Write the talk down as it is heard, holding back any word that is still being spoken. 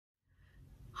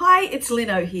Hi, it's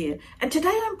Lino here, and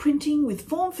today I'm printing with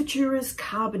FormFutura's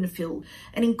Carbonfil,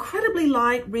 an incredibly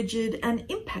light, rigid and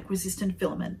impact-resistant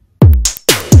filament.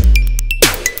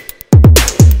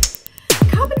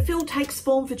 Carbonfil takes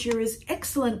FormFutura's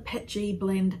excellent PETG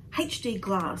blend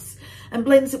HDGlass and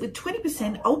blends it with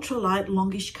 20% ultra-light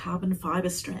longish carbon fibre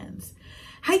strands.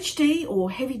 HD or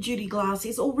heavy-duty glass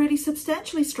is already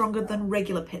substantially stronger than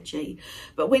regular PETG,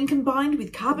 but when combined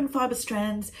with carbon fibre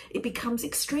strands, it becomes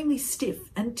extremely stiff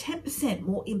and 10%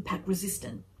 more impact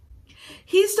resistant.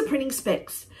 Here's the printing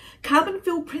specs.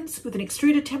 Carbonfil prints with an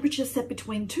extruder temperature set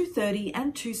between 230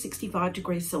 and 265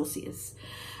 degrees Celsius.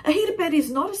 A heater bed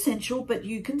is not essential, but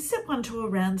you can set one to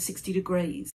around 60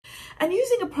 degrees. And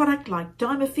using a product like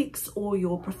Dymafix or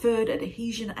your preferred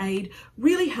adhesion aid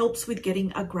really helps with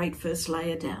getting a great first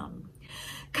layer down.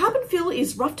 Carbonfil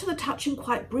is rough to the touch and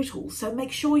quite brittle, so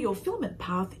make sure your filament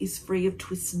path is free of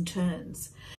twists and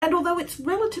turns. And although it's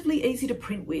relatively easy to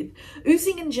print with,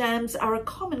 oozing and jams are a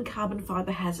common carbon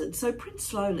fibre hazard, so print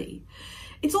slowly.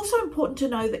 It's also important to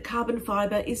know that carbon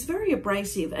fibre is very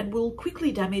abrasive and will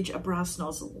quickly damage a brass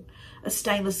nozzle. A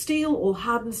stainless steel or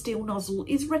hardened steel nozzle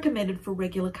is recommended for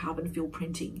regular Carbonfil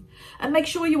printing. And make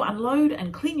sure you unload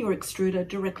and clean your extruder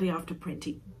directly after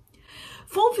printing.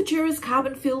 FormFutura's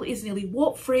Carbonfil is nearly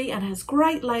warp-free and has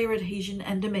great layer adhesion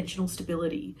and dimensional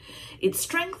stability. Its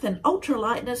strength and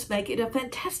ultra-lightness make it a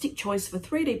fantastic choice for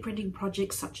 3D printing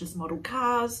projects such as model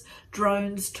cars,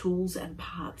 drones, tools and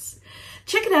parts.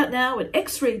 Check it out now at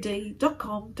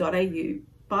x3d.com.au.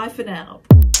 Bye for now.